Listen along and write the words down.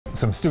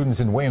Some students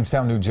in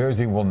Williamstown, New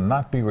Jersey will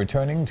not be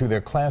returning to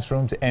their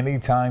classrooms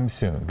anytime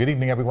soon. Good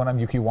evening, everyone. I'm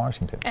Yuki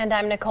Washington. And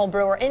I'm Nicole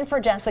Brewer in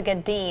for Jessica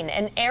Dean.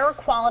 An air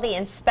quality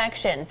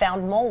inspection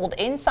found mold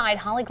inside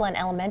Holly Glen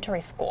Elementary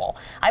School.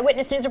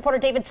 Eyewitness News reporter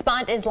David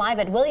Spunt is live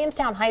at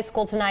Williamstown High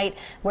School tonight,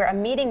 where a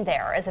meeting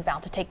there is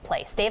about to take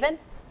place. David?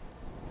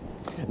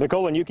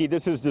 Nicole and Yuki,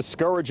 this is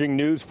discouraging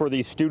news for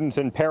these students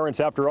and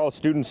parents. After all,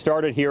 students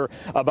started here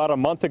about a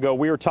month ago.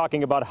 We are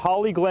talking about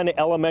Holly Glen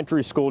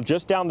Elementary School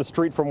just down the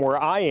street from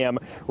where I am.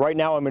 Right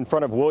now I'm in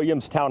front of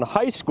Williamstown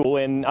High School,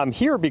 and I'm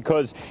here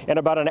because in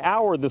about an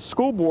hour the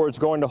school board is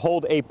going to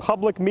hold a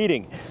public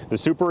meeting. The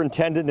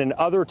superintendent and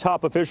other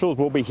top officials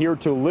will be here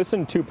to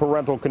listen to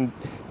parental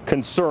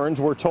concerns.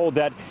 We're told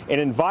that an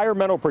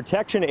environmental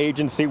protection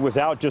agency was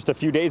out just a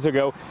few days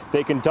ago.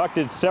 They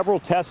conducted several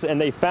tests and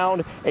they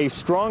found a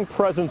strong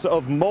presence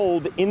of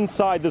mold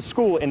inside the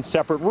school in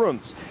separate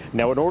rooms.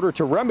 Now, in order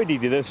to remedy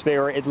this, they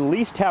are at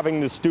least having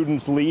the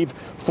students leave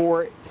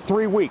for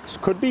 3 weeks.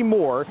 Could be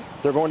more.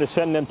 They're going to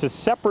send them to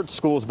separate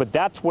schools, but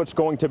that's what's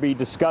going to be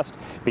discussed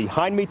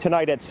behind me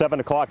tonight at 7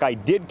 o'clock. I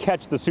did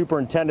catch the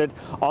superintendent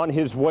on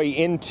his way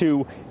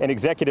into an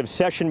executive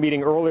session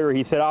meeting earlier.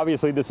 He said,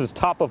 obviously, this is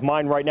top of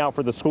mind right now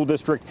for the school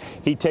district.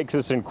 He takes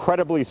this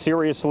incredibly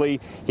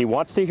seriously. He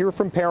wants to hear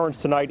from parents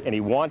tonight, and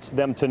he wants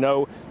them to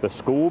know the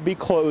school will be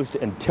closed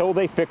until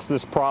they fix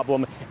this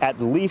problem, at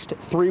least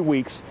 3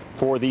 weeks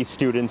for these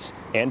students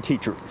and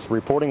teachers.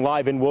 Reporting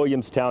live in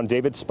Williamstown,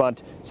 David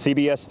Spunt,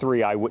 CBS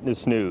 3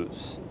 Eyewitness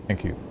News.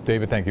 Thank you.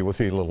 David, thank you. We'll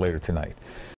see you a little later tonight.